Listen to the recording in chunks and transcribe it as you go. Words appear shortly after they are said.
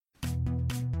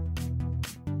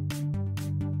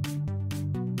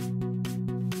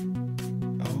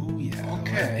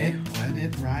Okay. Let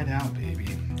it ride out, baby.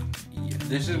 Yeah,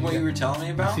 this is what you were telling me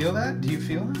about? You feel that? Do you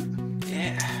feel that?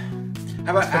 Yeah.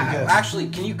 How about, actually,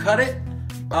 can you cut it?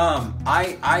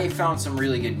 I found some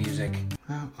really good music.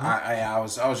 I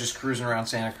was just cruising around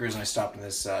Santa Cruz and I stopped in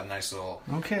this nice little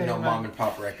mom and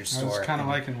pop record store. I was kind of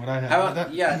liking what I had.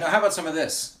 How about some of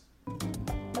this?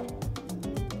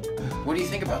 What do you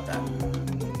think about that?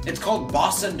 It's called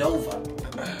Bossa Nova.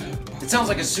 It sounds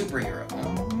like a superhero.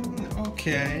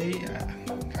 Okay,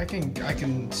 I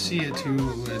can see it to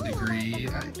a degree.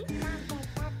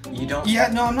 You don't? Yeah,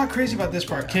 no, I'm not crazy about this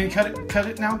part. Can you cut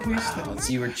it now, please?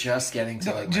 You were just getting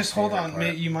to just hold on,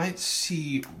 mate. You might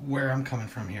see where I'm coming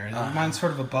from here. Mine's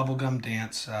sort of a bubblegum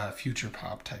dance, future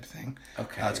pop type thing.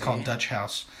 Okay. It's called Dutch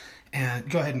House, and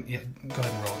go ahead and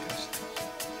roll with this.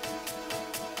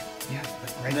 Yeah,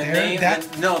 right there.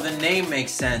 The name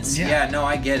makes sense. Yeah, no,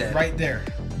 I get it. Right there.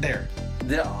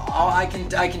 I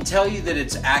can tell you that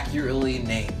it's accurately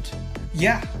named.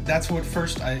 Yeah, that's what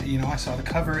first I saw the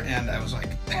cover and I was like,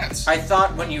 that's. I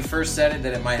thought when you first said it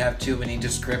that it might have too many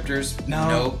descriptors.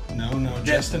 No,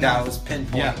 just enough. That was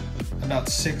pinpoint. Yeah, about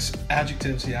 6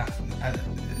 adjectives. Yeah,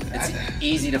 it's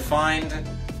easy to find.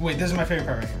 Wait, this is my favorite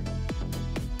part right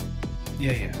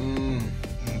here. Yeah.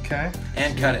 Okay.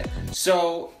 And cut it.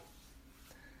 So.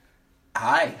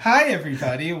 Hi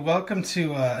everybody. Welcome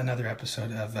to another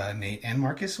episode of Nate and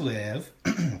Marcus Live.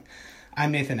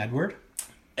 I'm Nathan Edward.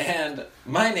 And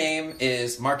my name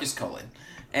is Marcus Cullen.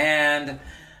 And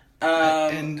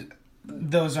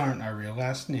those aren't our real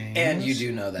last names. And you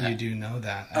do know that. You do know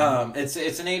that.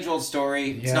 It's an age-old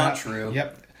story. It's not true.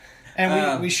 Yep.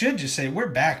 And we should just say we're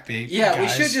back, babe. Yeah,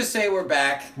 guys. We should just say we're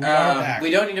back. We are back. We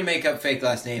don't need to make up fake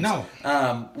last names. No.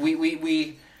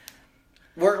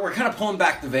 We're kind of pulling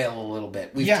back the veil a little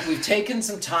bit. We've taken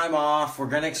some time off. We're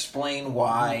going to explain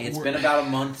why. It's been about a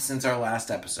month since our last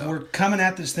episode. We're coming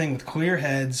at this thing with clear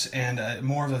heads and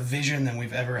more of a vision than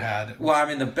we've ever had. Well, I'm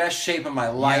in the best shape of my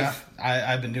life. Yeah,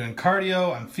 I've been doing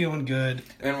cardio. I'm feeling good.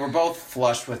 And we're both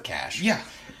flush with cash. Yeah.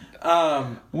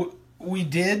 We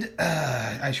did.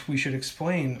 We should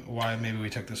explain why maybe we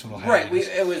took this little hiatus.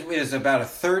 Right. It was about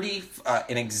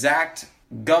an exact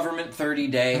government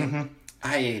 30-day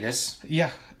hiatus.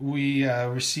 Yeah, we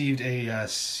received a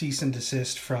cease and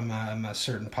desist from a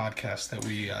certain podcast that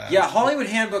we. Hollywood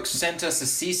Handbook sent us a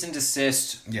cease and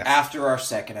desist after our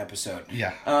second episode.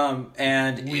 Yeah.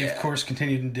 And we of course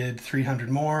continued and did 300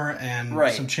 more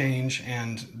and some change,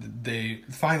 and they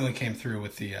finally came through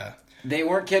with the. They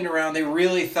weren't kidding around. They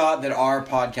really thought that our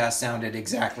podcast sounded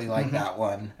exactly like that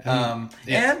one.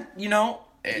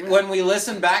 And when we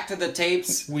listened back to the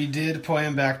tapes, we did play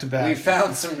them back to back. We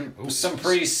found some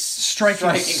pretty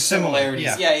striking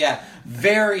similarities. Yeah,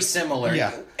 very similar.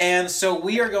 Yeah. And so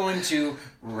we are going to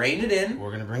rein it in. We're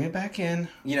going to bring it back in.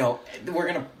 We're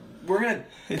gonna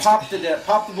pop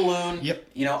the balloon. Yep.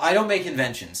 I don't make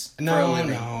inventions. No.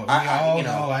 We all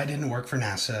know I didn't work for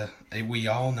NASA. We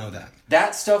all know that.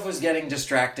 That stuff was getting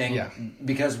distracting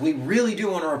because we really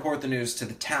do want to report the news to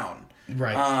the town.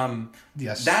 Right.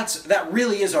 Yes. That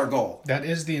really is our goal. That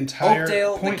is the entire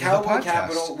Oakdale, point the cowboy of the podcast.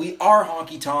 capital. We are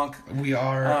honky tonk. We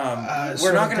are.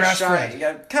 We're not going to shy.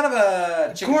 Yeah, kind of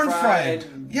a chicken corn fried.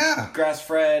 Yeah. Grass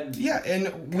fed. Yeah,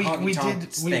 and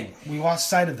we lost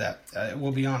sight of that.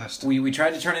 We'll be honest. We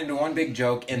tried to turn it into one big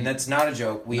joke, and that's not a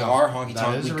joke. We are honky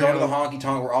tonk. We go to the honky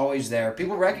tonk. We're always there.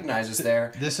 People recognize us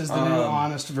there. This is the new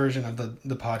honest version of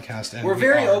the podcast. And we're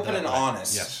very open and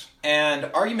honest. Yes. And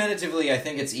argumentatively, I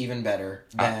think it's even better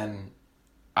than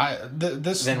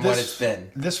what it's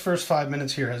been. This first 5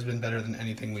 minutes here has been better than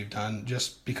anything we've done,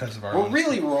 just because of our. We're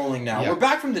really rolling now. Yeah. We're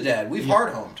back from the dead. We've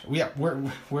hard homed. Yeah,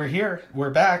 we're here.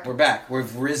 We're back. We're back.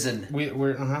 We've risen.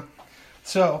 We're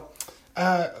So,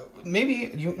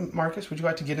 maybe you, Marcus, would you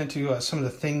like to get into some of the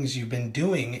things you've been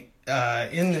doing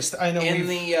in this? I know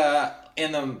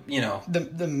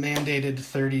the mandated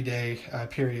 30-day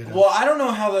period. Well, I don't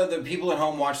know how the people at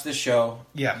home watch this show.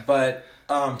 Yeah. But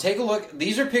take a look.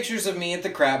 These are pictures of me at the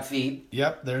crab feed.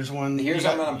 Yep, there's one.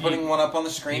 I'm putting one up on the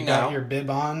screen now. You got your bib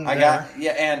on.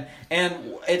 And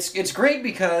it's great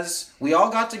because we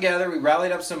all got together, we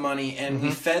rallied up some money, and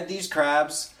we fed these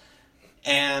crabs,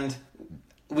 and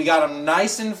we got them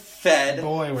nice and fed.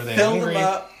 Boy, were they filled hungry. Them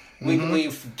up. We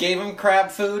gave them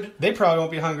crab food. They probably won't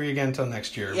be hungry again until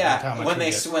next year. Yeah, when they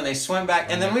swim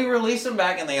back, and then we release them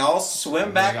back, and they all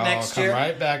swim back next year.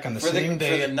 Right back on the same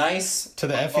day to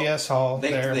the FES hall.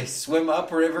 They swim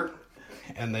upriver,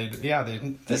 and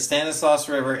the Stanislaus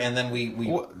River, and then we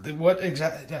what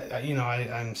exactly?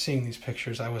 I'm seeing these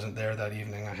pictures. I wasn't there that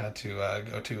evening. I had to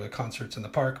go to concerts in the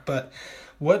park. But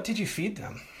what did you feed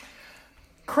them?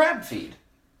 Crab feed.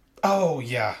 Oh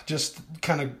yeah, just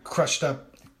kind of crushed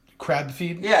up crab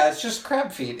feed. Yeah, it's just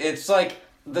crab feed. It's like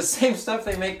the same stuff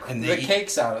they make the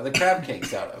cakes out of, the crab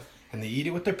cakes out of. And they eat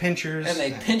it with their pinchers. And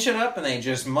they pinch it up and they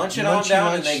just munch it on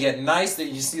down and they get nice.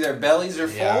 You see their bellies are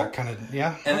full. Yeah, kind of,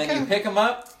 yeah. And then you pick them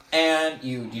up and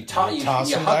you huck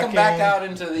them back out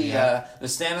into the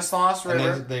Stanislaus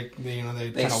River. And they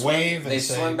kind of wave and they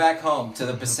swim back home to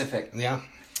the Pacific. Yeah.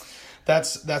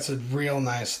 That's a real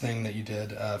nice thing that you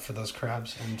did for those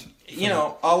crabs. And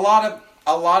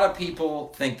a lot of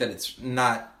people think that it's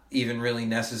not even really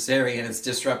necessary, and it's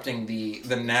disrupting the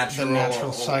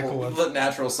natural cycle of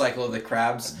the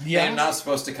crabs. Yeah, they're not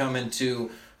supposed to come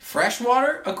into fresh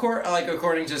water,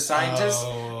 according to scientists.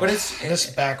 But this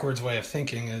backwards way of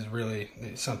thinking is really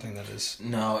something that is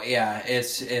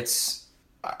it's.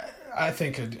 I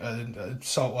think a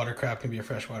saltwater crab can be a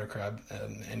freshwater crab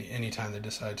any time they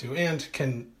decide to, and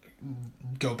can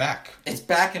go back. It's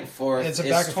back and forth. It's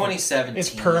 2017.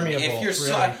 It's permeable. If you're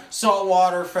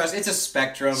saltwater, fresh, it's a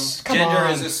spectrum. Gender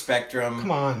is a spectrum.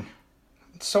 Come on.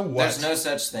 So what? There's no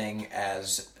such thing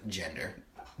as gender.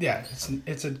 Yeah,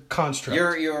 it's a construct.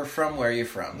 You're from where you're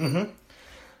from. Mm-hmm.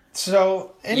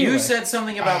 So anyway, you said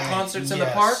something about concerts in the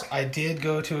park. I did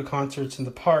go to a concerts in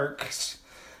the parks.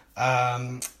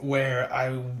 Where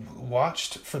I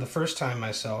watched for the first time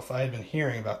myself. I had been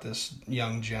hearing about this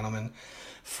young gentleman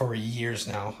for years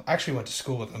now. I actually went to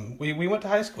school with him. We went to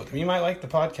high school with him. You might like the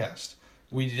podcast.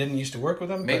 We didn't used to work with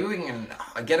him. Maybe we can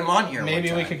get him on here.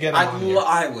 Maybe we could get him on here.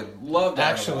 I would love to.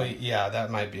 Actually, yeah,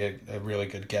 that might be a really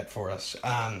good get for us.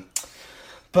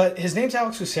 But his name's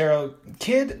Alex Lucero.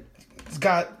 Kid's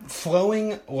got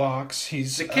flowing locks.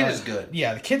 The kid is good.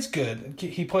 Yeah, the kid's good.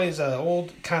 He plays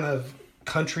old kind of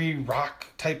country rock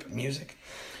type music.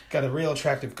 Got a real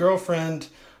attractive girlfriend.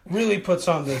 Really puts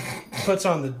on the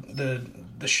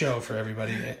show for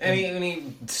everybody. And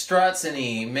he struts and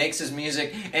he makes his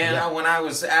music. And when I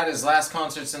was at his last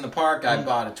concerts in the park, I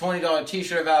bought a $20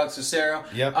 T-shirt of Alex Lucero.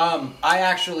 Yep. I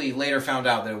actually later found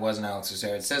out that it wasn't Alex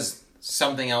Lucero. It says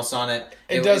something else on it.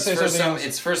 It does say something else.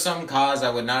 It's for some cause.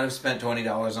 I would not have spent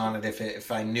 $20 on it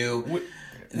if I knew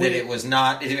that it was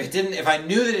not. If I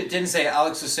knew that it didn't say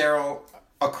Alex Lucero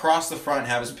across the front,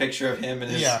 have his picture of him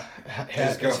and his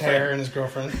hair and his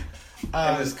girlfriend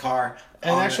and his car.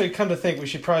 And actually, come to think, we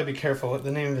should probably be careful.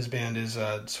 The name of his band is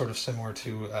sort of similar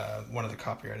to one of the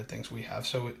copyrighted things we have,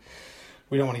 so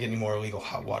we don't want to get any more illegal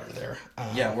hot water there.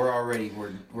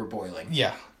 We're boiling.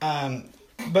 Yeah.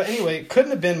 But anyway, couldn't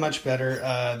have been much better.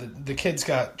 The kid's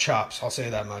got chops, I'll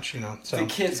say that much, So the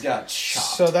kid's got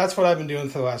chops. So that's what I've been doing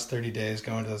for the last 30 days,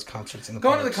 going to those concerts in the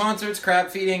parks. Going to the concerts,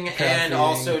 crab feeding,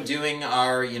 also doing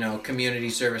our, community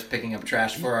service, picking up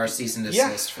trash for our cease and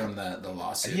desist from the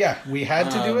lawsuit. Yeah, we had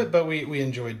to do it, but we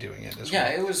enjoyed doing it as well.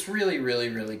 Yeah, it was really, really,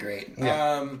 really great.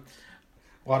 Yeah.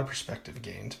 A lot of perspective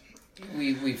gained.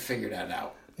 We figured that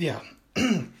out. Yeah.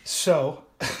 So,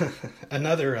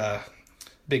 another...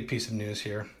 big piece of news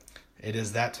here. It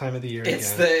is that time of the year again.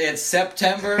 It's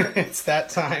September. It's that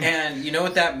time. And you know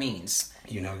what that means.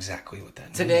 You know exactly what that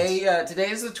means. Today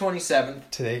is the 27th.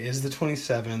 Today is the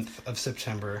 27th of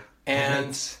September. And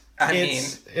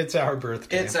it's our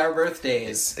birthday. It's our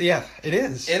birthdays. Yeah, it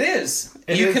is. It is.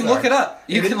 You can look it up.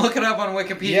 You can look it up on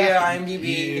Wikipedia, IMDb,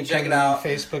 you can check it out.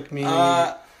 Facebook me.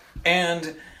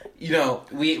 And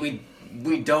we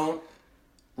don't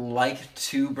like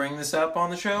to bring this up on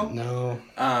the show. No.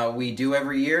 We do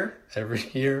every year. Every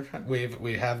year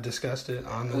we have discussed it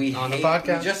on the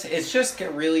podcast. It's just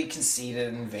really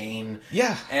conceited and vain.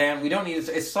 Yeah. And we don't need it.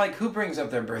 It's like, who brings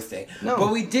up their birthday? No.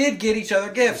 But we did get each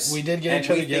other gifts. We did get each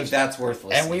other gifts. And we think that's worth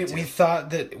listening to. And we thought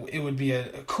that it would be a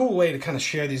cool way to kind of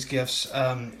share these gifts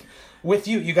with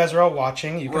you. You guys are all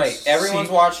watching. You can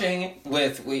everyone's watching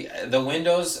with the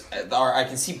windows are. I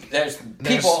can see there's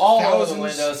people all over the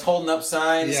windows holding up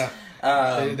signs. Yeah,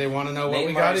 they want to know what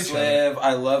we got each other.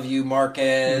 I love you,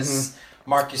 Marcus. Mm-hmm.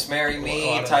 Marcus, marry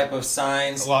me type of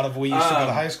signs. A lot of we used to go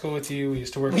to high school with you. We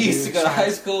used to work with you. We used to go to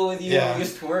high school with you. Yeah. We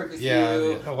used to work with you.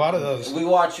 Yeah, a lot of those. We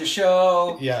watch your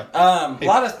show. Yeah. A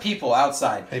lot of people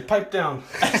outside. They pipe down.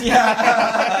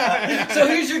 Yeah. So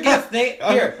here's your gift, Nate.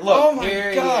 Here, look. Oh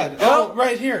my God. Oh,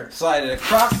 right here. Slide it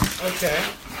across. Okay.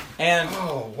 And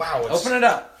oh wow! Open it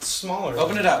up. It's smaller.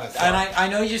 Open it up. And I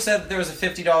know you said that there was a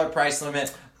 $50 price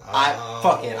limit.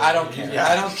 Fuck it. I don't care.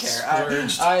 I don't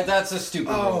care. That's a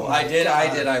stupid rule. I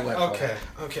went for it.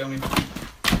 Okay. Let me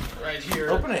right here.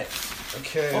 Open it.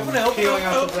 Okay. Open it. Peeling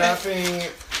out the wrapping.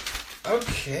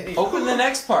 Okay. Open the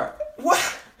next part. What?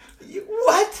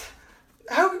 What?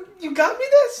 How you got me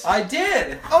this? I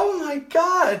did. Oh my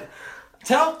God.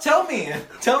 Tell me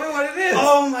what it is.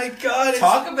 Oh my God!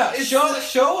 Talk about show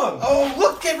them. Oh,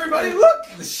 look, everybody, look!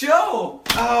 The show.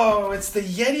 Oh, it's the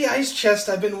Yeti ice chest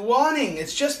I've been wanting.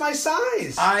 It's just my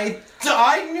size. I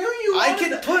knew you. I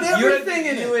could put everything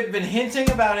in it. You had been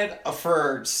hinting about it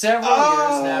for several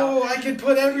years now. Oh, I could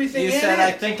put everything in it. You said,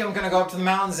 I think I'm gonna go up to the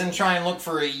mountains and try and look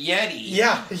for a Yeti.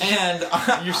 Yeah. And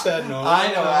you said no.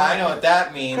 I know what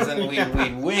that means, and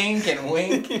we'd wink and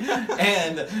wink,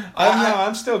 and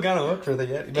I'm still gonna look for the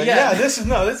Yeti. But yeah, this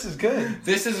is good.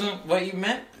 This isn't what you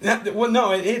meant? Well,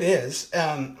 no, it is.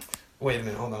 Wait a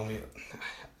minute, hold on.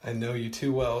 I know you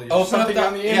too well. You're open up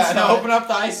on the inside. Yeah, open up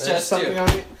the ice chest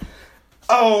too.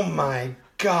 Oh my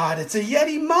God, it's a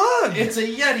Yeti mug. It's a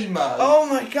Yeti mug. Oh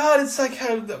my God, it's like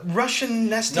a Russian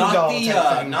nesting doll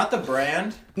type thing. Not the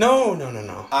brand. No.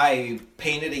 I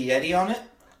painted a Yeti on it.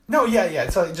 No, yeah,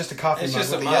 it's just a coffee mug. It's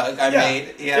just a mug I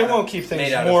made. Yeah, it won't keep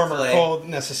things warm or cold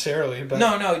necessarily. But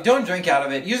no, don't drink out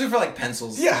of it. Use it for like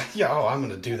pencils. Yeah. Oh, I'm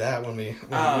gonna do that when we.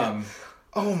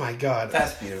 Oh my God,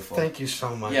 that's beautiful. Thank you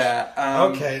so much. Yeah.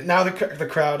 Okay, now the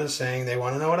crowd is saying they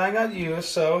want to know what I got you,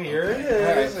 so here it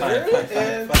is. All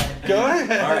right, fine. Go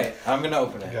ahead. All right, I'm gonna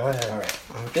open it. Go ahead. All right.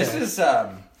 Okay. This is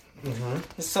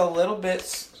It's a little bit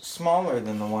smaller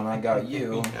than the one I got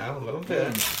you. Yeah, a little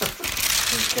bit.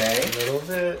 Okay. A little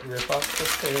bit. Rip off the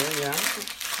tail. Yeah.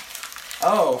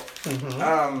 Oh.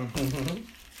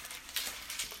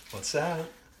 What's that?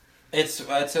 It's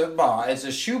a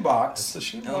shoebox. It's a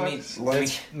shoebox.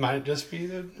 Might just be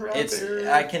the wrapper.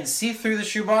 I can see through the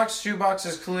shoebox. Shoebox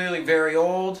is clearly very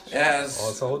old. It has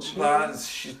it's old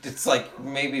it's like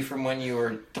maybe from when you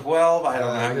were 12. I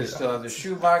don't know how you still have the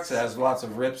shoebox. It has lots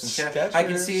of rips and shit. I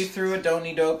can see through it. Don't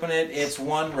need to open it. It's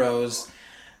one rose.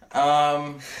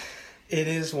 It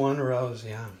is one rose.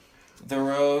 Yeah. The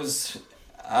rose.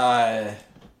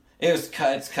 It's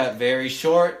cut very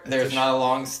short. There's not a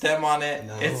long stem on it.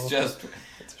 No, it's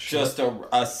just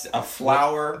a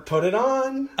flower. Put it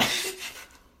on.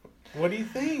 What do you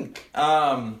think?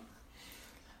 Go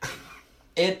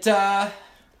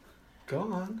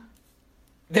on.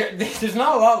 There's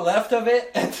not a lot left of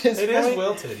it at this point. It is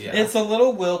wilted, yeah. It's a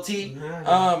little wilty.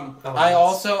 I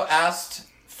also asked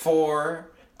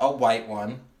for a white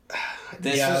one.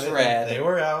 This is red. They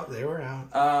were out.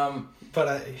 But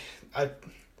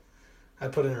I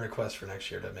put in a request for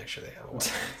next year to make sure they have a white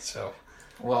one. So,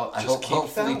 well,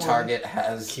 hopefully Target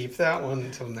has. Keep that one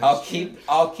until next year.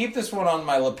 I'll keep this one on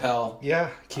my lapel.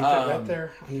 Yeah, keep it right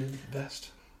there on your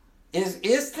vest. Is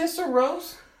this a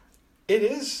rose? It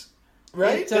is,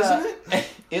 right? Isn't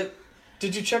it?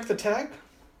 Did you check the tag?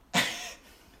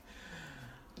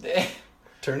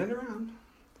 Turn it around.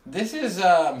 This is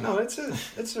No, it's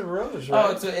a rose,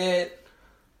 right?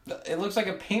 Oh, it looks like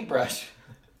a paintbrush.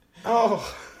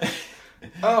 Oh.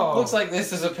 Looks like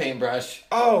this is a paintbrush.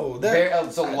 Oh,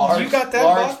 it's a large, you got that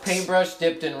large box? paintbrush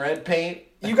dipped in red paint.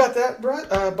 You got that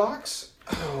box?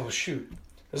 Oh, shoot.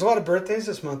 There's a lot of birthdays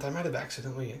this month. I might have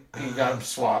accidentally... You got them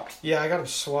swapped. Yeah, I got them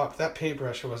swapped. That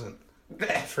paintbrush wasn't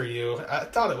for you. I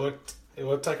thought it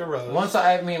looked like a rose. When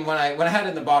I had it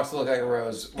in the box, it looked like a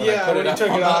rose. When I put it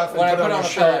off when I put it on the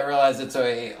palette, I realized it's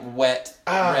a wet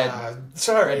red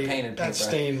painted that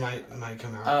stain might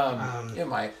come out. It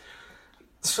might.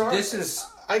 Sorry. This is.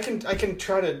 I can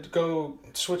try to go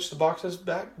switch the boxes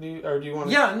back. Do you want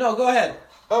to? Yeah. No. Go ahead.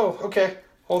 Oh. Okay.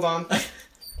 Hold on.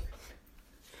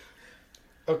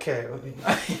 Okay. Let me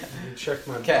check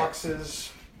my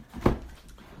boxes.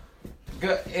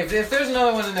 Good. If there's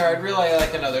another one in there, I'd really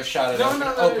like another shot at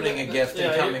opening a gift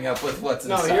and coming up with what's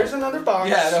inside. No, here's another box.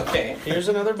 Yeah, okay. Here's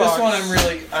another box. This one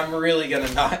I'm really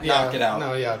gonna knock it out.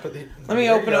 No, yeah. Let me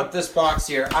open up this box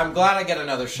here. I'm glad I get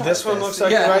another shot. This one looks like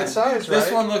the right size, right?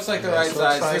 This one looks like the right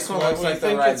size. This one looks like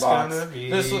the right box.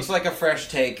 This looks like a fresh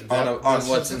take on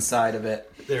what's inside of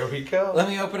it. There we go. Let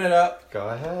me open it up. Go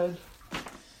ahead.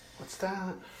 What's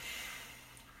that?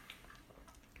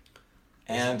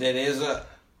 And it is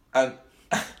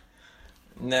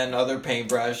another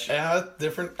paintbrush. Yeah,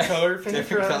 different color paintbrush.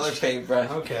 Different color paintbrush.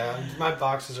 Okay, my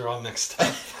boxes are all mixed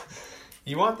up.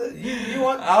 You want the? You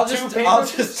want? I'll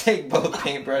just take both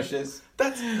paintbrushes.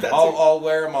 I'll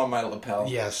wear them on my lapel.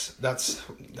 Yes, that's.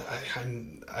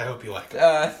 I hope you like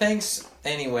it. Thanks.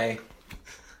 Anyway.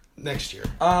 Next year.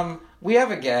 We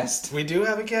have a guest. We do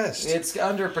have a guest. It's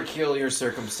under peculiar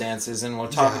circumstances, and we'll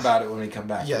talk about it when we come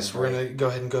back. Yes, we're gonna go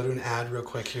ahead and go to an ad real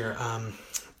quick here.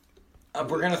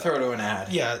 We're gonna throw to an ad.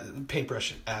 Yeah,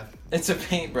 paintbrush ad. It's a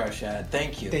paintbrush ad.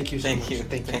 Thank you. Thank you. Thank you.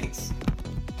 Thanks.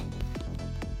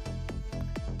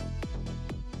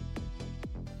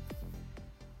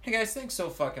 Hey guys, thanks so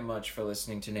fucking much for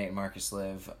listening to Nate and Marcus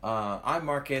Live. I'm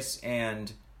Marcus,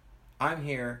 and I'm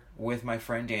here with my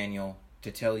friend Daniel,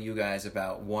 to tell you guys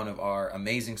about one of our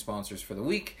amazing sponsors for the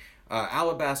week,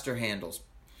 Alabaster Handles.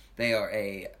 They are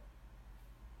a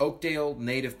Oakdale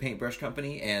native paintbrush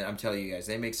company, and I'm telling you guys,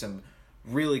 they make some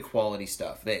really quality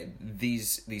stuff.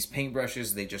 These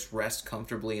paintbrushes, they just rest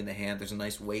comfortably in the hand. There's a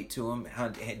nice weight to them.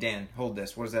 Hey, Dan, hold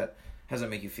this. What is that? How does that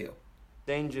make you feel?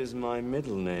 Danger's my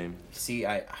middle name. See,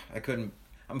 I couldn't.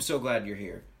 I'm so glad you're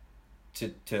here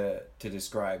to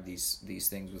describe these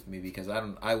things with me, because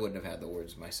I wouldn't have had the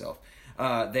words myself.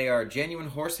 They are genuine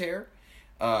horsehair.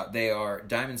 They are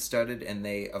diamond studded, and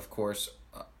they, of course,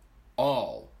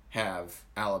 all have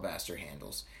alabaster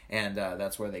handles, and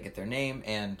that's where they get their name.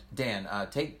 And Dan,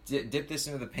 dip this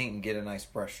into the paint and get a nice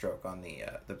brush stroke on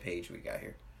the page we got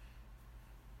here.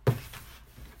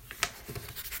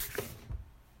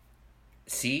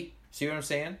 See what I'm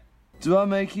saying? Do I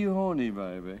make you horny,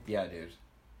 baby? Yeah, dude.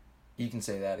 You can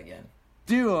say that again.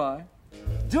 Do I?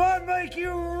 Do I make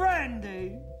you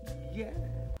randy? Yeah.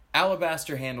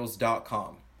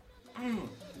 Alabasterhandles.com.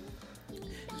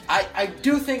 I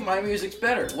do think my music's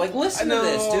better. Like, listen to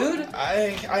this, dude.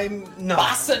 I'm no.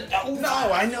 Bossa Nova. No,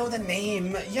 I know the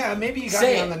name. Yeah, maybe you got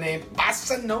me on the name.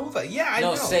 Bossa Nova. Yeah, I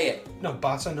know. No, say it. No,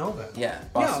 Bossa Nova. Yeah,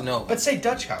 Bossa Nova. But say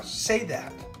Dutch House. Say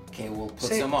that. Okay, we'll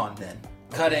put some on then.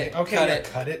 Cut it.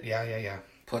 Cut it. Yeah.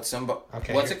 Put some.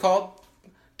 Okay. What's it called?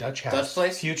 Dutch House. Dutch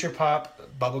Place? Future Pop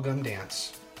Bubblegum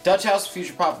Dance. Dutch House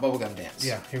Future Pop Bubblegum Dance.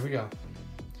 Yeah, here we go.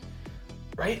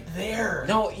 Right there.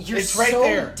 No, it's right so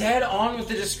there. Dead on with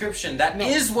the description. That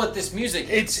is what this music is.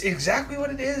 It's exactly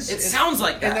what it is. It sounds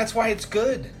like that. And that's why it's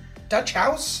good. Dutch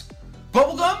House?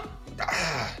 Bubblegum?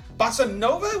 Bossa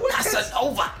Nova? Bossa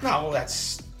Nova. No,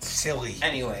 that's silly.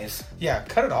 Anyways. Yeah,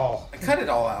 cut it all. Cut it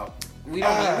all out. We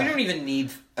don't even need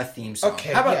a theme song.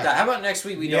 Okay, how about that? How about next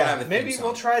week we don't have a theme song? Maybe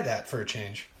we'll try that for a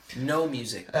change. No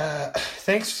music.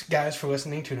 Thanks, guys, for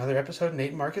listening to another episode of Nate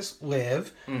and Marcus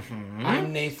Live. Mm-hmm.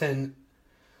 I'm Nathan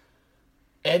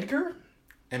Edgar.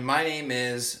 And my name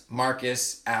is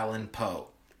Marcus Allen Poe.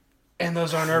 And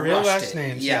those aren't our real last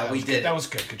names. Yeah, we did. That was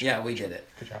good. Good job. Yeah, we did it.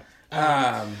 Good job.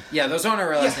 Yeah, those aren't our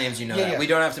real last names, you know that. We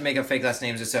don't have to make up fake last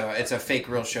names. It's a fake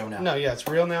real show now. No, yeah, it's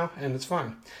real now, and it's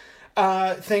fine.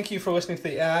 Thank you for listening to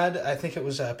the ad. I think it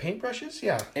was paintbrushes.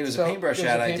 Yeah, it was a paintbrush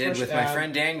ad I did with my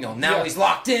friend Daniel. Now he's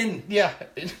locked in. Yeah.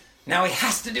 Now he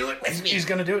has to do it with me. He's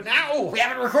gonna do it now. We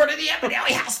haven't recorded it yet, but now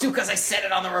he has to because I said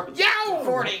it on the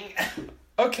recording.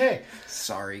 Okay.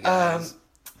 Sorry, guys.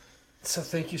 So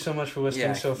thank you so much for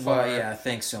listening so far. Well, yeah,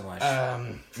 thanks so much.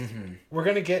 We're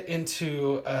gonna get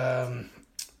into an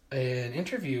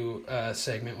interview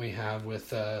segment we have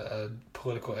with a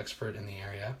political expert in the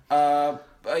area.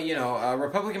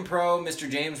 Republican pro, Mr.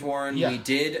 James Warren. Yeah. We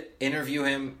did interview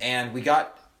him, and we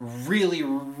got really,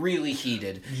 really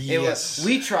heated. Yes.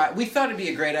 We thought it'd be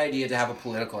a great idea to have a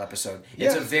political episode.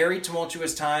 It's a very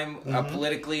tumultuous time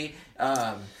politically,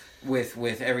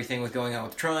 with everything going on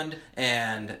with Trump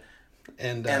and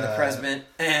the president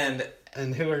and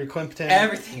Hillary Clinton.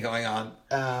 Everything going on.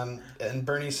 And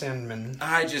Bernie Sanders.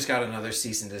 I just got another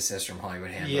cease and desist from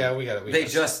Hollywood Handbook. Yeah, we got it.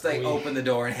 They opened the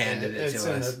door and handed it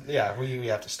to us. we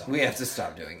have to stop. We have to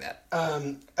stop doing that.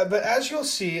 But as you'll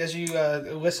see, as you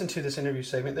listen to this interview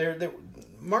segment,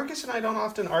 Marcus and I don't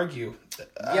often argue.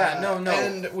 No.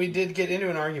 And we did get into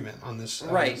an argument on this.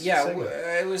 Right,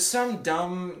 it was some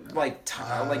dumb,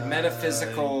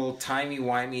 metaphysical,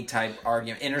 timey-wimey type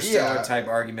argument, interstellar type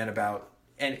argument about...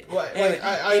 And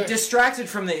it distracted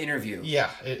from the interview.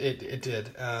 Yeah, it did.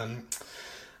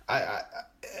 I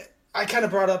kind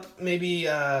of brought up maybe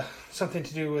something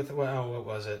to do with... Well, what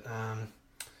was it?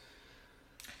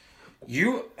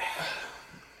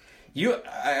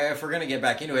 If we're going to get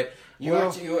back into it...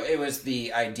 it was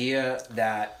the idea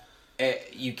that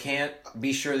you can't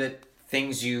be sure that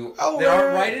things that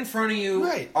are right in front of you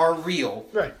are real.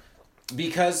 Right.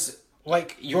 Because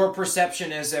your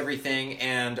perception is everything,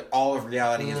 and all of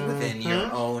reality is within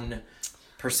your own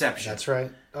perception. That's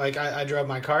right. I drove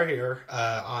my car here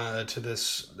to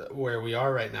this where we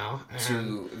are right now.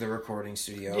 To the recording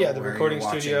studio. Yeah, the recording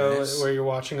studio where you're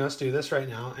watching us do this right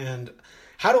now. And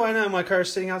how do I know my car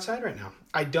is sitting outside right now?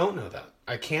 I don't know that.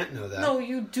 I can't know that. No,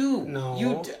 you do.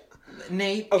 No.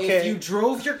 Nate, if you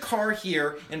drove your car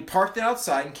here and parked it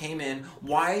outside and came in,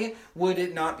 why would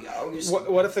it not be?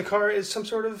 What if the car is some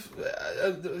sort of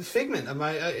figment of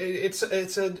my?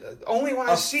 Only when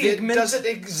I see it does it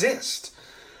exist.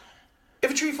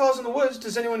 If a tree falls in the woods,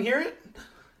 does anyone hear it?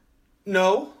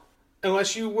 No,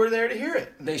 unless you were there to hear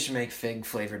it. They should make fig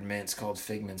flavored mints called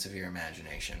Figments of Your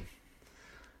Imagination.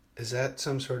 Is that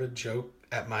some sort of joke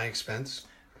at my expense?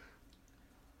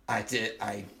 I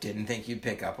didn't think you'd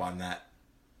pick up on that.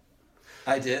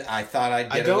 I did. I thought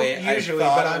I'd get I don't away. usually, I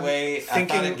thought but I'm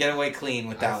thinking, I thought I'd get away clean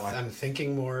with that one. I'm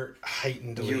thinking more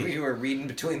heightenedly. You were reading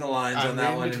between the lines I'm on that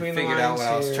reading one and between the figured out what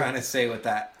I was lines trying to say with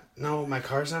that. No, my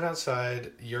car's not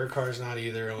outside. Your car's not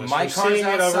either. Unless My you're car's seeing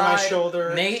outside. it over my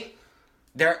shoulder. Nate,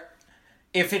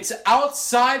 if it's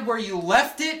outside where you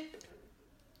left it,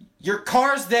 your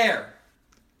car's there.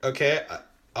 Okay,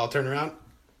 I'll turn around.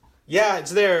 Yeah,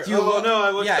 it's there. You no,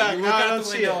 I looked back. You Now look I out don't the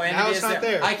see window it. and Now it it's is not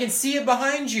there. I can see it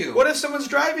behind you. What if someone's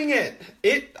driving it?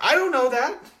 I don't know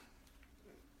that.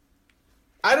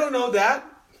 I don't know that.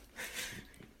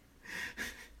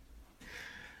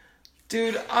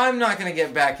 Dude, I'm not going to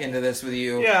get back into this with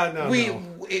you. Yeah, no.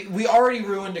 We already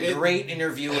ruined a great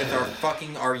interview with our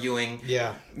fucking arguing.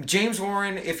 Yeah. James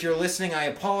Warren, if you're listening, I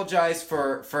apologize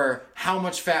for how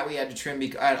much fat we had to trim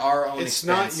at our own expense. It's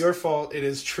not your fault. It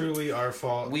is truly our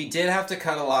fault. We did have to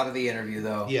cut a lot of the interview,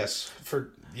 though. Yes.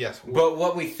 But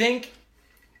what we think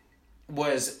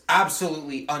was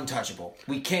absolutely untouchable.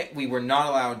 We were not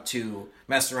allowed to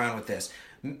mess around with this.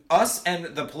 Us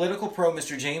and the political pro,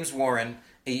 Mr. James Warren,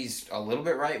 he's a little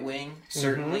bit right wing,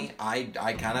 certainly. Mm-hmm.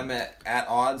 I kind of at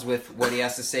odds with what he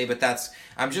has to say, but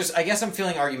I guess I'm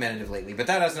feeling argumentative lately, but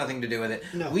that has nothing to do with it.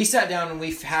 No. We sat down and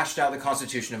we hashed out the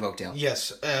Constitution of Oakdale.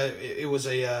 Yes, it was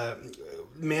a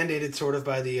mandated sort of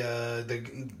by the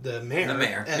mayor. The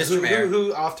mayor, Mr. Mayor,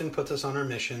 who often puts us on our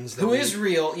missions. Is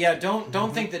real. Yeah,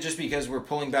 don't think that just because we're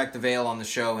pulling back the veil on the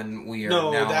show and we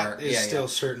are still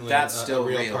certainly that's still a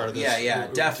real part of this. Yeah,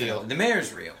 definitely. Deal. The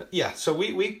mayor's real. Yeah, so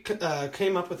we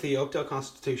came up with the Oakdale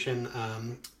Constitution.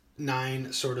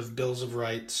 9 sort of bills of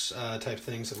rights type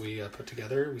things that we put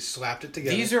together. We slapped it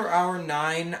together. These are our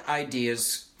 9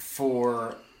 ideas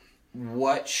for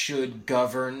what should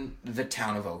govern the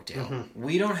town of Oakdale. Mm-hmm.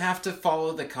 We don't have to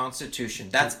follow the Constitution.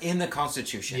 That's in the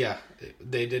Constitution. Yeah,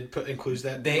 they did include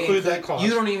that. They include that clause.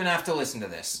 You don't even have to listen to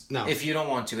this. No. If you don't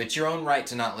want to. It's your own right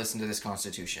to not listen to this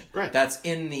Constitution. Right. That's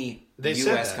in the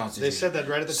U.S. Constitution. They said that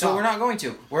right at the top. So we're not going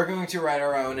to. We're going to write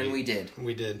our own, and we did.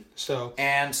 We did. So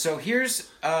here's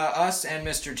us and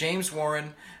Mr. James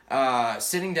Warren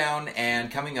sitting down and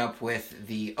coming up with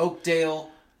the Oakdale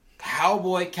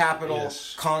Cowboy Capital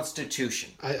Constitution.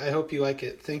 I hope you like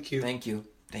it. Thank you. Thank you.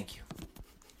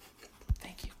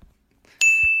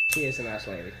 She is a nice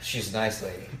lady. She's a nice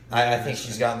lady. I think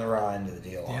she's gotten the raw end of the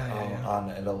deal on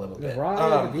it a little bit. The raw end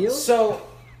of the deal? So,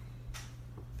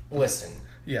 listen.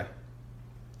 Yeah.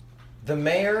 The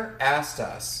mayor asked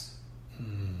us.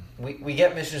 We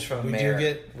get missions from the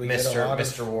mayor.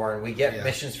 Mr. Warren. We get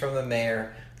missions from the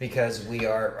mayor because we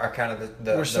are kind of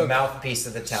the mouthpiece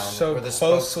of the town. So we're the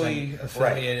closely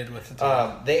affiliated with the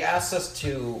town. They asked us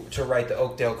to write the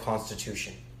Oakdale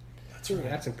Constitution.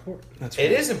 That's important.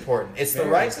 It is important. It's the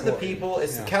rights of the people.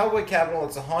 It's the cowboy capital.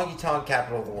 It's the honky-tonk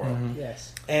capital of the world. Mm-hmm.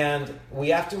 Yes. And we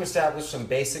have to establish some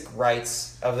basic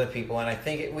rights of the people. And I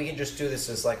think we can just do this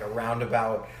as like a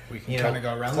roundabout. We can kind of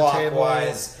go around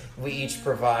clockwise. the table. We each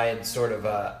provide sort of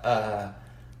a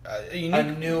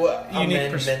new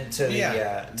amendment to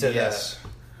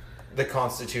the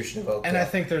Constitution of Oakdale. And I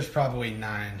think there's probably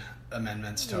 9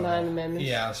 amendments total. 9 amendments?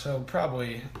 Yeah, so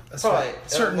probably a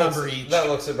certain number each. That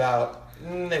looks about,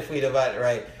 if we divide it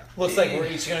right, looks like we're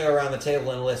each going to go around the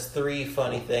table and list 3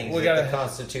 funny things that the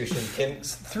Constitution can...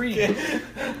 3,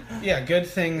 good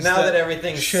things now that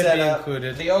everything's should set be up,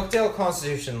 included. The Oakdale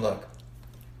Constitution, look,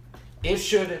 it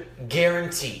should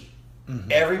guarantee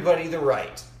everybody the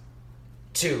right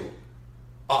to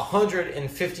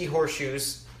 150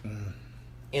 horseshoes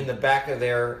in the back of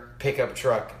their pickup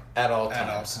truck at all times. At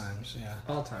all times, yeah.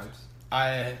 All times.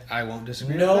 I won't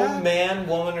disagree no with that. man,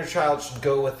 woman, or child should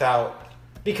go without...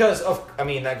 Because,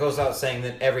 that goes out saying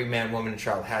that every man, woman, and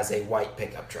child has a white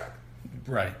pickup truck.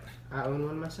 Right. I own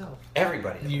one myself.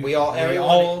 Everybody. We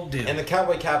all do. In the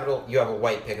Cowboy Capital, you have a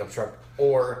white pickup truck,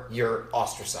 or you're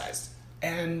ostracized.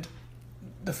 And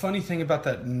the funny thing about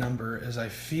that number is I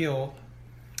feel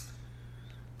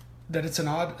that it's an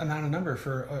odd amount of number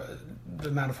for the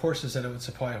amount of horses that it would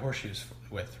supply horseshoes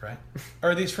with, right?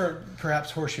 Or are these for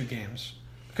perhaps horseshoe games?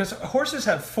 Because horses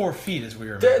have 4 feet, as we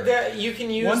remember. You can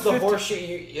use the horseshoe.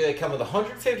 They come with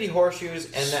 150 horseshoes,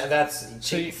 and that's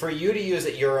for you to use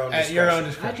at your own discretion. At your own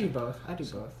discretion. I do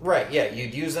both. Right, yeah.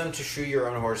 You'd use them to shoe your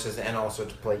own horses and also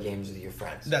to play games with your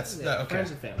friends. That's okay.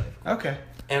 Friends and family. Okay.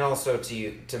 And also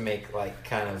to make, like,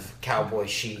 kind of cowboy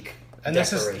chic and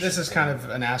this is kind of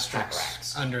an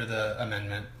asterisk under the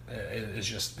amendment. It's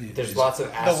just there's lots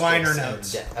of asterisks, the liner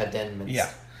notes, addendums. Yeah,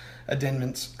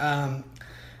 addendments.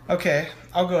 Okay,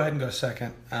 I'll go ahead and go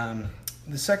second.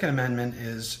 The Second Amendment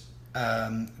is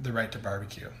the right to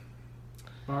barbecue.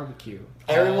 Barbecue.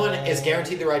 Everyone is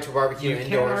guaranteed the right to barbecue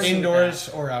indoors. Indoors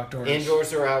or outdoors.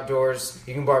 Indoors or outdoors.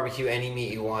 You can barbecue any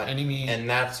meat you want. Any meat. And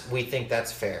we think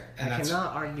that's fair. And I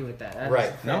cannot argue with that. That right.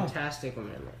 is a fantastic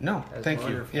amendment. No, that's thank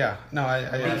wonderful. you. Yeah, no,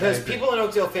 because people in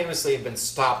Oakdale famously have been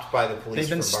stopped by the police. They've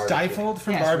been stifled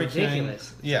from It's barbecuing.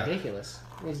 ridiculous. It's ridiculous.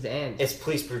 It needs to end. It's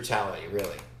police brutality,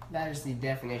 really. That is the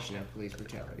definition of police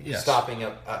brutality. Yes. Stopping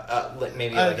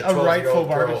maybe like a 12-year-old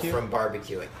girl from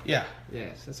barbecuing. Yeah.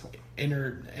 Yes, that's what. In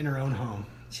her own home.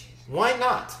 Why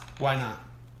not? Why not?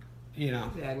 You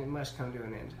know. Yeah, and it must come to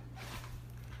an end.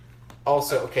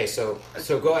 Also, okay, so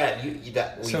go ahead. We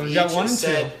got 1 and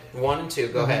 2. 1 and 2.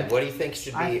 Go ahead. What do you think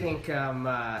should be? I think,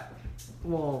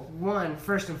 one,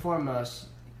 first and foremost,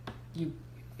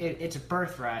 it's a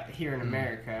birthright here in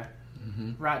America.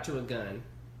 Right to a gun.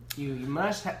 You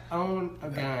must own a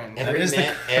gun.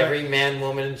 Every man,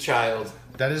 woman, and child.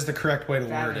 That is the correct way to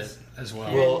word it as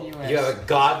well. Well, you have a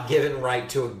God-given right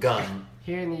to a gun.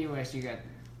 Here in the U.S., you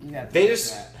got. They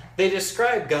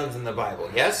describe guns in the Bible,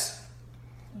 yes.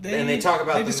 And they talk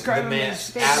about the man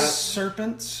as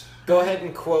serpents. Go ahead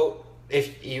and quote.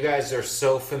 If you guys are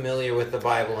so familiar with the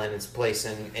Bible and its place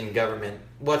in government,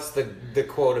 what's the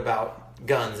quote about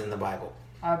guns in the Bible?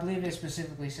 I believe it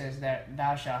specifically says that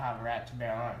thou shalt have a right to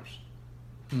bear arms.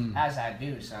 As I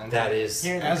do, son. That is...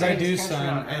 As I do,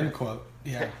 son, end quote.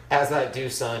 Yeah. As I do,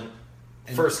 son.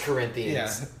 1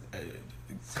 Corinthians. Yeah.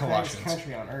 Colossians.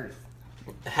 Country on earth.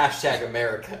 #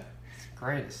 America. It's the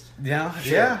greatest. Yeah.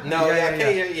 Sure. Yeah. No,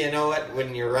 you know what?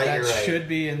 When you're right, you're right. That should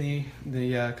be in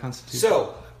the Constitution.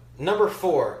 So, number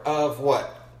 4 of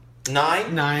what?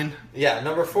 9? 9. Yeah,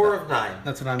 number 4 of 9.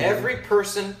 That's what I'm Every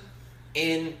person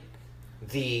in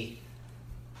the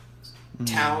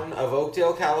town of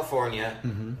Oakdale, California,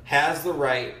 has the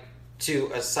right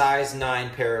to a size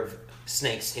 9 pair of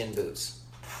snakeskin boots.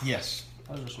 Yes.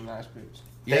 Those are some nice boots.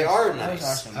 They are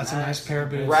nice. That's a nice pair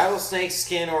of boots. Rattlesnake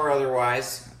skin or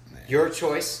otherwise. Your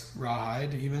choice.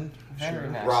 Rawhide, even. Very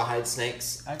nice. Rawhide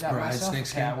snakes. I got myself a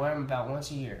pair. I wear them about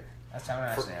once a year. That's how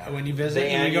nice they are. When you visit,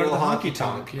 when we go to the honky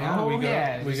tonk. Yeah,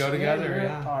 we go together.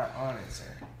 Yeah. Part on it, sir.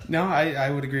 No, I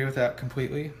would agree with that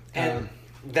completely. And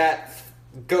that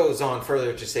goes on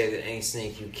further to say that any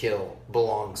snake you kill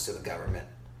belongs to the government.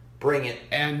 Bring it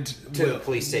to the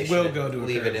police station. We'll go to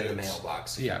leave it in the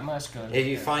mailbox. Yeah, must go. If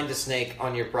you find a snake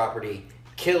on your property,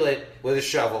 kill it with a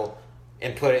shovel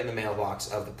and put it in the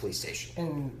mailbox of the police station.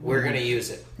 And we're going to use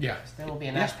it. Yeah, there will be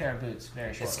a nice pair of boots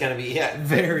very shortly. It's going to be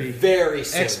very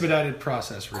soon. Expedited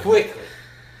process. Really. Quickly.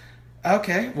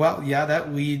 Okay, well, yeah,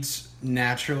 that leads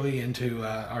naturally into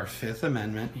our 5th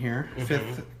amendment here,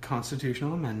 5th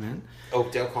constitutional amendment.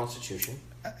 Oakdale Constitution.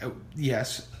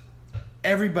 Yes.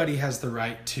 Everybody has the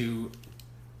right to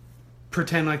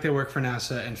pretend like they work for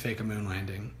NASA and fake a moon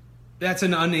landing. That's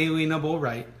an unalienable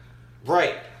right.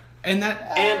 Right. And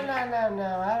that...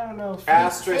 No. I don't know.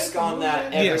 Asterisk on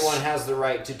that, everyone has the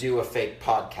right to do a fake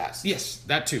podcast. Yes,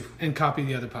 that too. And copy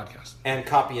the other podcast. And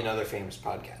copy another famous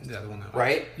podcast. The other one.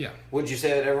 Right? Yeah. Would you say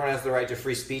that everyone has the right to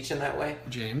free speech in that way?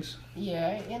 James?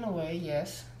 Yeah, in a way,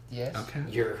 yes. Yes. Okay.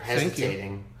 You're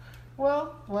hesitating.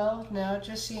 Well, no, it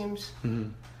just seems...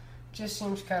 Just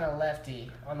seems kind of lefty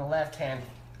on the left hand.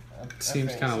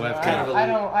 Seems kind of lefty. Kind of a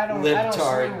I don't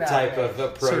libtard type of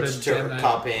approach sort of to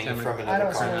copying from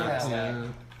another podcast. Yeah.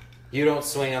 You don't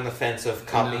swing on the fence of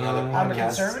copying other podcasts. I'm a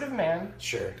conservative man.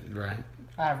 Sure. Right.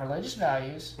 I have religious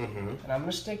values, and I'm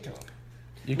going to stick to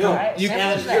them.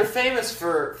 You're famous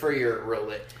for your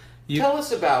religion. Tell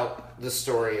us about the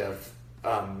story of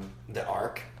the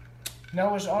Ark.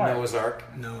 Noah's Ark. Noah's Ark.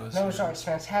 Noah's Ark is a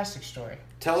fantastic story.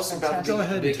 Tell us about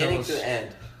the beginning to the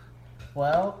end.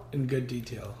 Well, in good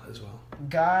detail as well.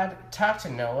 God talked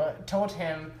to Noah, told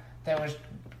him that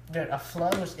a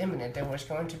flood was imminent. There was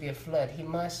going to be a flood. He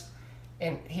must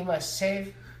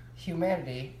save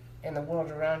humanity and the world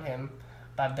around him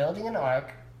by building an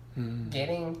ark,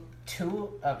 getting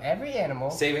 2 of every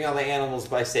animal. Saving all the animals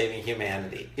by saving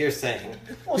humanity. You're saying.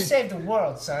 We'll save the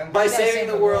world, son. By saving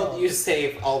the world, you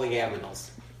save all the animals.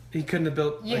 He couldn't have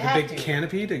built a big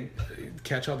canopy to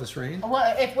catch all this rain?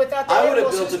 Well, without the I would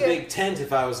have built a big tent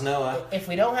if I was Noah. If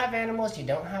we don't have animals, you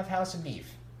don't have House of Beef.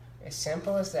 As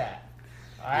simple as that.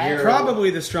 Probably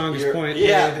the strongest point.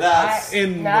 Yeah, that's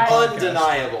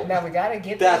undeniable. Now we gotta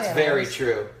get that's very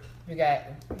true. We got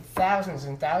thousands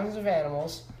and thousands of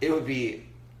animals. It would be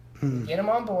get them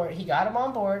on board. He got them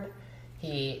on board.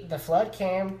 The flood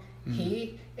came.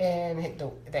 He and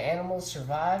the animals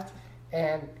survived.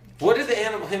 And what did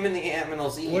him and the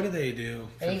animals eat? What do they do?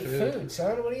 They ate food,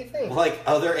 son. What do you think? Like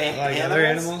other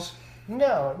animals?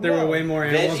 No. There were way more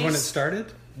animals when it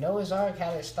started? Noah's Ark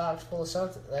had it stocked full of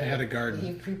something. They had a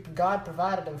garden. God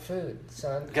provided them food,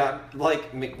 son. Got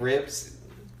like McRibs.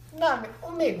 Not the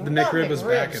McRib was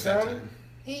back at that son. time.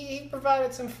 He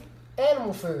provided some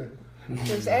animal food.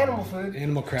 It's animal food.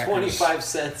 Animal crackers. 25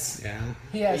 cents. Yeah.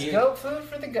 He has goat food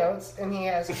for the goats, and he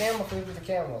has camel food for the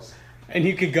camels. And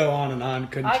you could go on and on,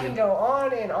 couldn't you? I can go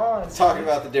on and on. Talking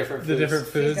about the different foods. The different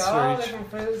foods He's got all for each.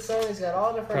 different foods, son. He's got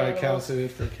all different Probably cow animals.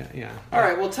 food for yeah. All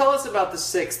right, well, tell us about the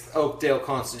 6th Oakdale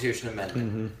Constitution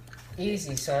Amendment.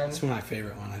 Easy, son. It's my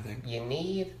favorite one, I think. You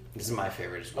need This is my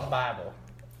favorite as a well. Bible.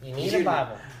 You need a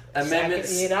Bible. Amendment,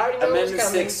 You already know what's Amendment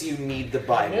coming. 6, you need the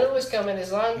I knew it Bible. was coming.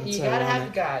 As long you gotta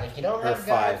have God. If you don't Or have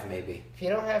God, 5, maybe. if you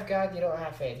don't have God, you don't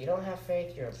have faith. You don't have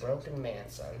faith, you're a broken man,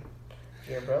 son. If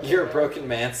you're a broken You're a man, broken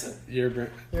Manson.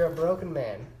 You're a broken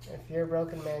man. If you're a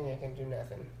broken man, you can do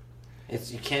nothing.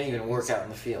 You can't even work out in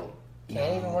the field.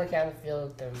 Can't even work out in the field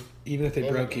with them. Even if they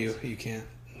broke you, Immigrants. you can't.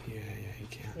 Yeah, you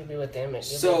can't. You'll be with them.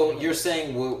 So you're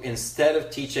saying instead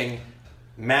of teaching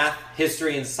math,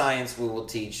 history, and science, we will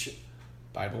teach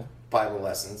Bible. Bible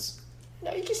lessons.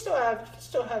 No, you can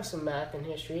still have some math and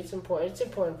history. It's important. It's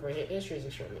important for history. Is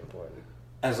extremely important.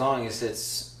 As long as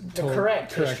it's The Told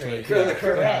correct correctly. history. Yeah. The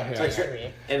correct Yeah.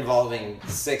 history. involving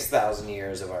 6,000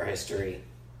 years of our history.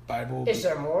 Bible. Is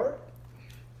there more?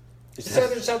 So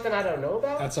there's something I don't know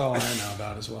about? That's all I know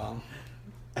about as well.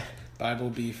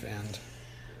 Bible, beef, and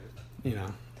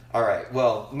All right.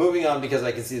 Well, moving on because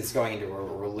I can see this going into a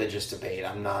religious debate.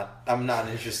 I'm not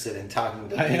interested in talking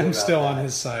to I you am about still that. on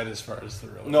his side as far as the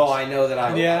religion. No, I know that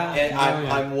I'm. Yeah, and oh,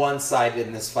 yeah. I'm one-sided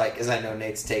in this fight because I know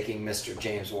Nate's taking Mr.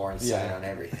 James Warren's side Yeah. on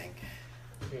everything.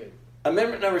 Good.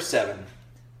 Amendment number 7.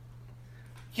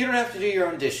 You don't have to do your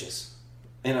own dishes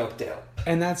in Oakdale.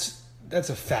 And that's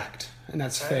a fact, and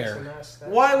that's fair.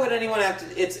 Why would anyone have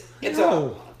to? It's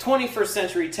No. a 21st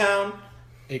century town.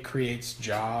 It creates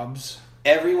jobs.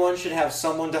 Everyone should have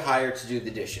someone to hire to do the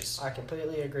dishes. I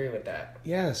completely agree with that.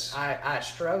 Yes. I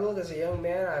struggled as a young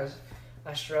man.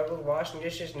 I struggled washing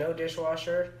dishes, no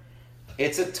dishwasher.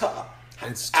 It's a tough.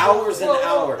 It's Hours and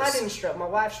Well, hours. I didn't struggle. My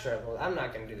wife struggled. I'm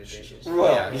not going to do the dishes.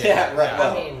 Well, yeah, right. yeah.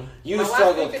 Well, I mean, you my wife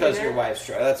struggled cooked because dinner. your wife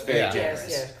struggled. That's very Yeah. generous.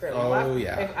 Yes, correct. Oh, My wife,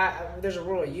 yeah. There's a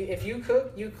rule. If you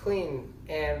cook, you clean,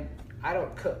 and I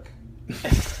don't cook.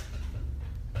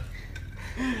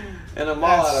 And I'm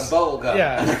all out of bubble gum.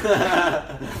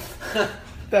 Yeah.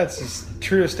 That's as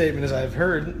true a statement as I've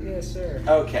heard. Yes, sir.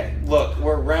 Okay, look,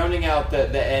 we're rounding out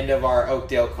the end of our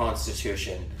Oakdale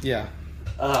Constitution. Yeah.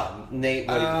 Nate,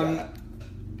 what do you got?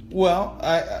 Well,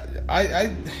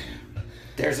 I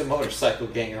There's a motorcycle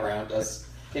gang around us.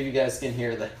 If you guys can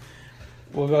hear that.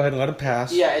 we'll go ahead and let it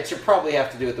pass. Yeah, it should probably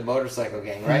have to do with the motorcycle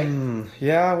gang, right?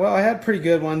 Yeah, well, I had a pretty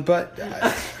good one, but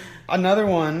another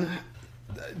one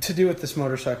to do with this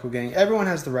motorcycle gang. Everyone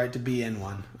has the right to be in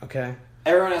one, okay?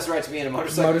 Everyone has the right to be in a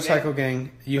motorcycle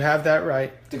gang. You have that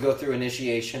right. to go through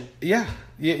initiation. Yeah,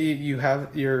 you have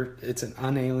it's an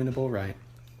unalienable right.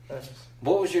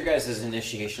 What was your guys'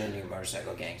 initiation into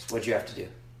motorcycle gangs? What'd you have to do?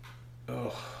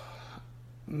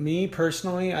 Me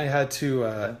personally, I had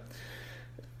to.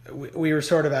 We were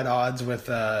sort of at odds with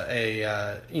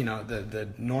the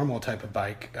normal type of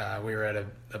bike. We were at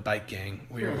a bike gang.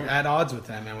 We were at odds with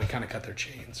them, and we kind of cut their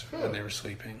chains when they were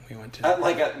sleeping. We went to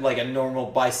Like a normal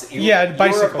bicycle. Yeah,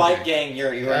 bicycle You were a bike gang. gang.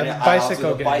 You're a in at odds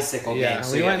bicycle with a gang. bicycle gang. Yeah,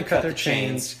 So we you went had and to cut their the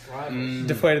chains. Rivals.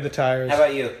 Deflated the tires. How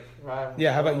about you? Rivals.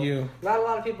 Yeah, how about you? Not a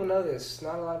lot of people know this.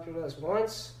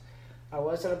 Once, I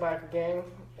was in a biker gang.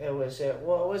 It was it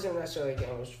wasn't necessarily a gang.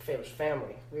 It was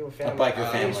family. We were family.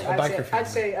 biker family. A biker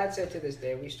family. I'd say to this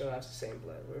day we still have the same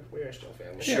blood. We are still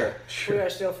family. Sure. We are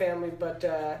still family, but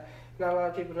not a lot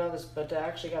of people know this. But I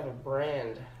actually have a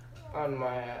brand on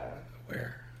my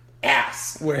Where?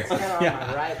 Ass. Where? kind of on Yeah.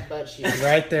 my right butt cheek.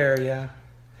 Right there. Yeah.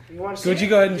 You want to see? Would you it?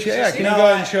 go ahead and You show? should Yeah, see can it. you go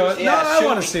ahead and show it? Yeah, No, I show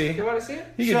want me. to see. You want to see it?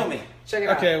 You Show can- me. Check it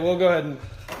out. Okay, we'll go ahead and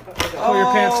Okay. pull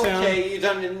your pants down. Okay, you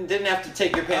didn't have to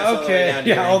take your pants all the way Okay, down to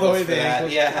your yeah, all the ankles way for to the that.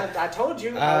 ankles. Yeah. I told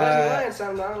you I wasn't lying, so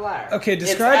I'm not a liar. Okay, It's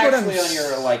describe what I'm. actually on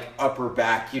your upper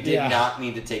back. You did Yeah. not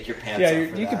need to take your pants Yeah, off you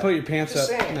for can that. put your pants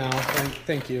Just up saying. now.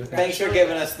 Thank you. Thanks for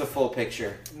giving us the full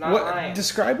picture. Not lying.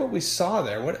 Describe what we saw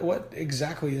there. What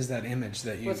exactly is that image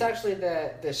that you? Well, it's actually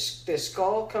the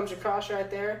skull comes across right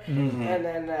there, Mm-hmm. and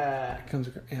then comes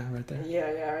across, yeah, right there.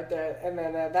 yeah, right there, and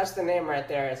then that's the name right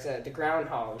there. It's the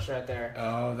groundhogs right there.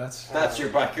 Oh, that's That's your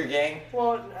biker gang?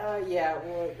 Well,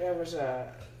 it was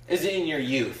Is it in your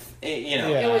youth? You know.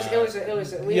 Yeah. it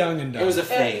was young and dumb. It was a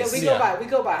phase. we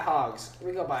go by hogs.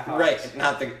 We go by hogs. Right,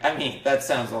 not the. I mean, that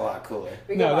sounds a lot cooler.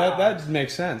 We go No, by that hogs.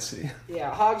 makes sense.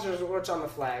 Yeah, hogs are what's on the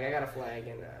flag. I got a flag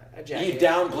and a jacket. You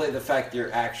downplay the fact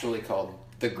you're actually called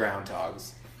the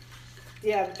groundhogs.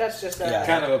 Yeah, but that's just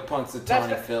kind of a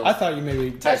Punxsutawney Phil. I thought you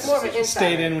maybe that's more of an stayed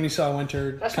insider. in when you saw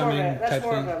winter That's coming. That's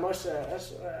more thing. of a most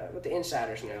that's what the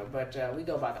insiders know, but we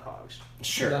go by the hogs.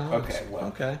 Sure. No, Okay. Well.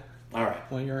 Okay. All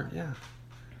right. Well,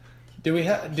 Do we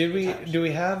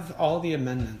have all the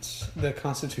amendments? The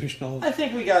constitutional. I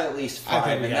think we got at least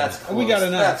 5, and that's close. We got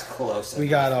enough. That's close. We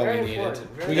got all Very we needed.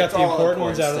 important. We got It's the all important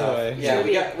ones out of the stuff. way.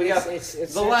 Yeah, we got. It's the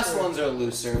set less for- ones are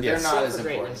looser. They're It's not set as for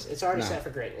important. greatness. It's already set for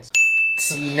greatness.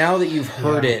 See, now that you've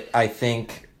heard it, I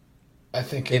think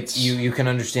it's you can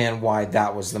understand why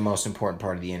that was the most important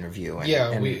part of the interview. And,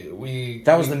 yeah. and We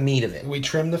that was the meat of it. We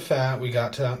trimmed the fat. We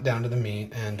got down to the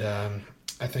meat, and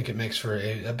I think it makes for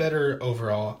a better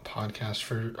overall podcast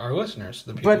for our listeners.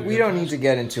 The people But we don't need to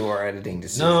get into our editing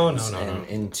decisions. No.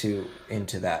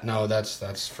 Into that. No,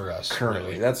 that's for us.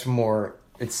 Currently, really. that's more.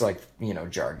 It's like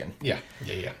jargon. Yeah.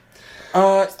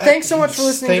 Thanks so much for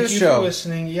listening to the show. Thank you for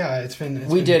listening. Yeah, it's been.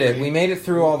 We did it. great. We made it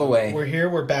through all the way. We're here.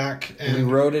 We're back. And We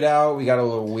wrote it out. We got a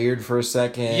little weird for a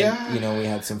second. Yeah. We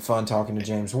had some fun talking to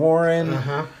James Warren.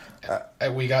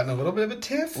 We got in a little bit of a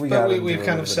tiff, We but got we've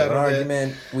kind of settled an it.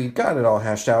 argument. We got it all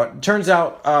hashed out. Turns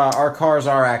out our cars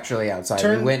are actually outside.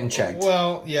 We went and checked.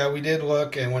 Well, yeah, we did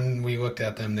look, and when we looked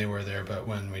at them, they were there. But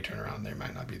when we turn around, they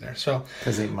might not be there. So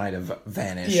Because they might have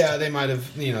vanished. yeah, they might have.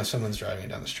 Someone's driving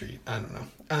down the street. I don't know.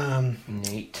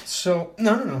 Nate. So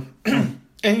no.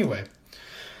 Anyway,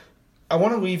 I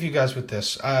want to leave you guys with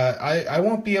this. I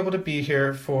won't be able to be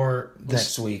here for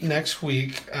Next week. Next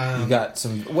week. You got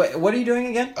some... What are you doing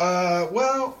again?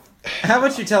 Well, How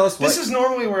about you tell us what... this is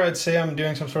normally where I'd say I'm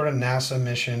doing some sort of NASA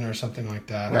mission or something like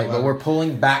that. Right, but we're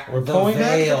pulling back We're the pulling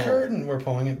veil. back the curtain. We're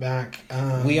pulling it back.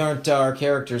 We aren't our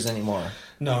characters anymore.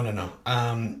 No.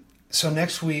 So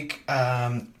next week,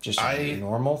 Just a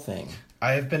normal thing.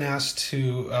 I have been asked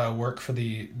to work for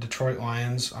the Detroit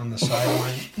Lions on the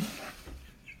sideline.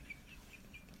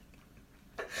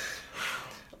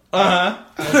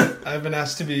 I've been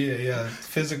asked to be a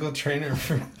physical trainer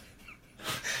for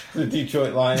The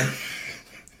Detroit Lions.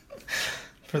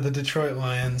 for the Detroit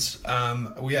Lions.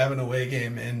 We have an away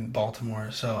game in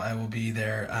Baltimore, so I will be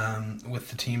there with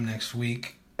the team next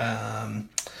week. That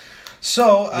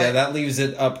leaves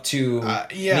it up to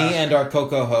me and our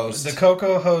Coco host. The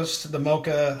Coco host, the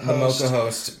Mocha host. The Mocha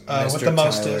host, Mr. with the Tyler.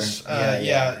 mostest.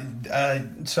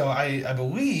 So I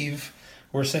believe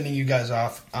we're sending you guys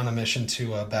off on a mission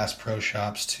to Bass Pro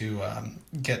Shops to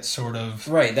get sort of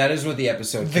Right, that is what the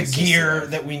episode the consisted gear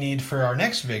of. that we need for our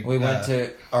next big. We went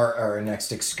to our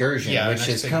next excursion, Yeah, our which next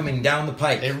is big- coming down the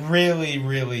pike. It really,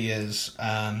 really is.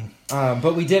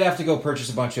 But we did have to go purchase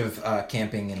a bunch of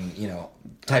camping and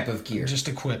type of gear. Just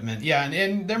equipment, yeah,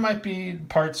 and there might be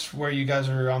parts where you guys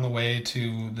are on the way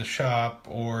to the shop,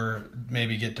 or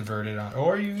maybe get diverted on,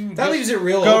 or you that leaves it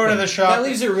real go open. to the shop. That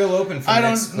leaves it real open for I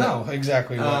next don't know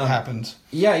exactly what happens.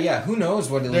 Yeah. Who knows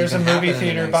what? There's a even movie happen in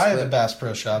theater next by clip. the Bass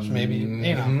Pro Shops. Maybe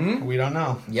we don't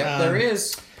know. Yep, there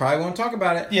is. Probably won't talk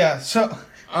about it. Yeah, so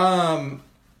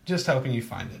just hoping you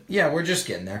find it. Yeah, we're just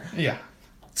getting there. Yeah,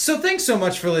 So thanks so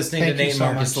much for listening Thank to you Nate so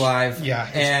Marcus much. Live. Yeah,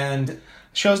 and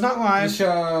show's not the live.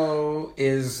 show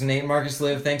is Nate Marcus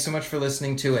Live. Thanks so much for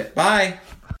listening to it. Bye.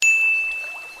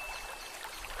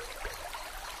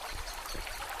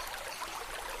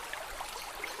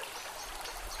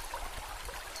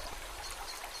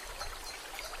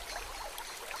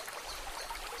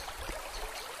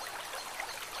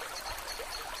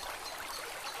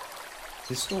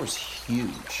 This store's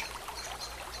huge.